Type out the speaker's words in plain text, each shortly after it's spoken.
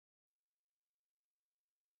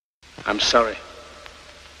I'm sorry,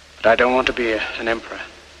 but I don't want to be an emperor.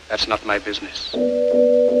 That's not my business.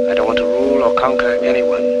 I don't want to rule or conquer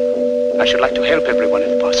anyone. I should like to help everyone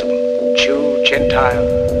if possible. Jew,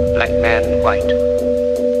 Gentile, black man, white.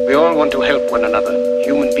 We all want to help one another.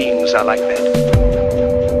 Human beings are like that.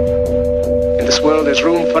 In this world there's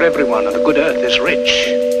room for everyone, and the good earth is rich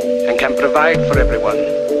and can provide for everyone.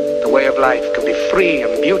 The way of life can be free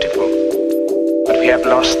and beautiful, but we have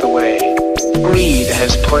lost the way. Greed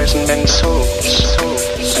has poisoned men's souls,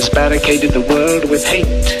 has barricaded the world with hate.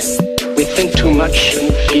 We think too much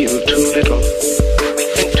and feel too little. We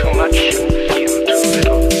think too much and feel too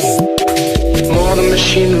little. More than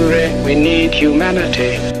machinery, we need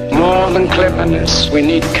humanity. More than cleverness, we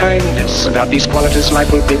need kindness. Without these qualities,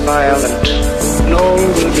 life will be violent. And all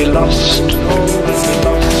will be lost, all will be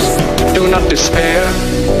lost. Do not despair.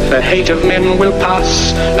 The hate of men will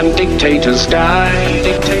pass, and dictators die,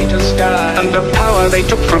 dictators die. And the power they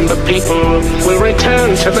took from the people will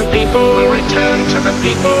return to the people, will return to the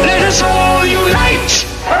people. Let us all unite!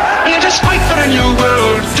 Let us fight for a new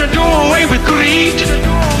world, to do away with greed.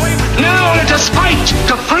 Now let us fight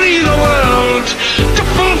to free the world, to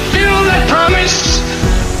fulfill that promise.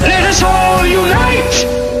 Let us all unite!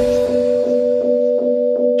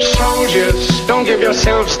 Soldiers, don't give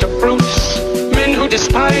yourselves to brutes. Men who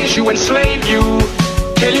despise you, enslave you,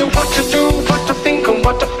 tell you what to do, what to think, and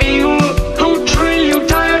what to feel. Who drill you,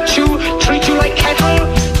 diet you, treat you like cattle.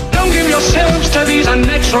 Don't give yourselves to these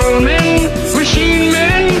unnatural men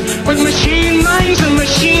with machine minds and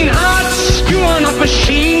machine hearts. You are not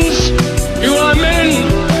machines, you are men.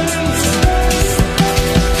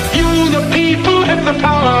 You, the people, have the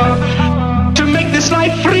power to make this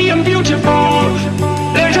life free and beautiful.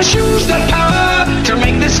 Let us use that power to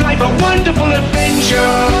make this life a wonderful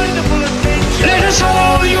adventure. Let us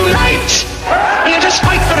all unite. Let us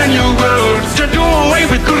fight for a new world, to do away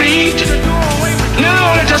with greed.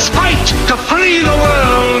 Now let us fight to free the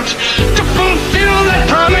world, to fulfill that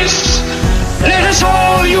promise. Let us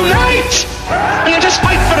all unite. Let us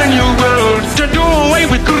fight for a new world, to do away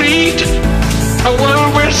with greed. A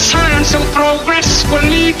world where science and progress will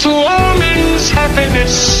lead to all men's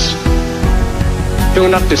happiness. Do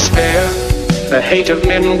not despair, the hate of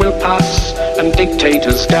men will pass, and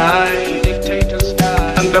dictators die, dictators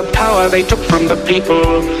die. And the power they took from the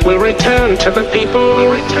people will return to the people,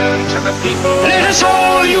 will return to the people. Let us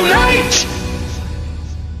all unite!